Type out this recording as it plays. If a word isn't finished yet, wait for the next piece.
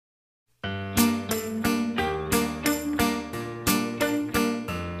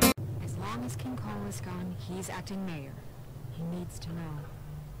he's acting mayor. He needs to know.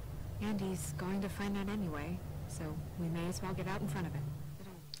 And he's going to find out anyway, so we may as well get out in front of it.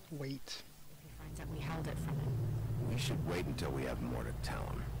 Wait. If he finds out we held it from him. We should wait until we have more to tell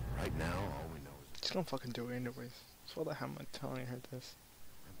him. Right now, all we know is... He's gonna fucking do it anyways. So what the hell am I telling her this?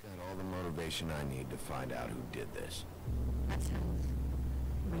 I've got all the motivation I need to find out who did this. That sounds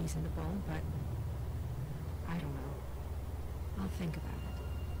reasonable, but I don't know. I'll think about it.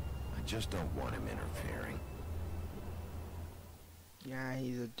 I just don't want him interfering. Yeah,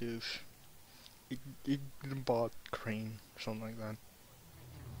 he's a douche. He bought Crane, something like that.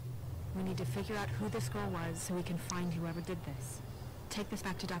 We need to figure out who this girl was so we can find whoever did this. Take this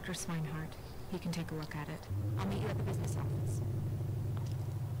back to Dr. Swinehart. He can take a look at it. I'll meet you at the business office.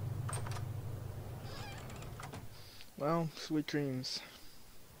 Well, sweet dreams.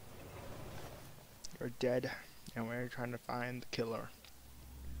 You're dead, and we're trying to find the killer.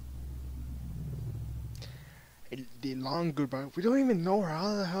 The long goodbye. We don't even know her.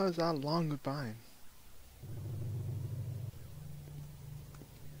 How the hell is that long goodbye?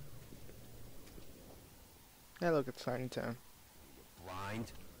 Hey, look, it's Tiny Town.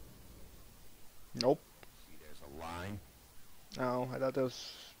 Blind? Nope. See, there's a line. No, I thought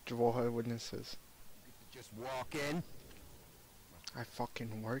those Jehovah's Witnesses. You could just walk in. I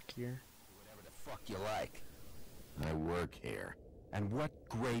fucking work here. Do whatever the fuck you like. I work here. And what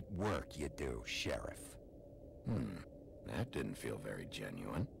great work you do, Sheriff. That didn't feel very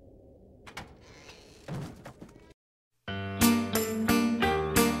genuine.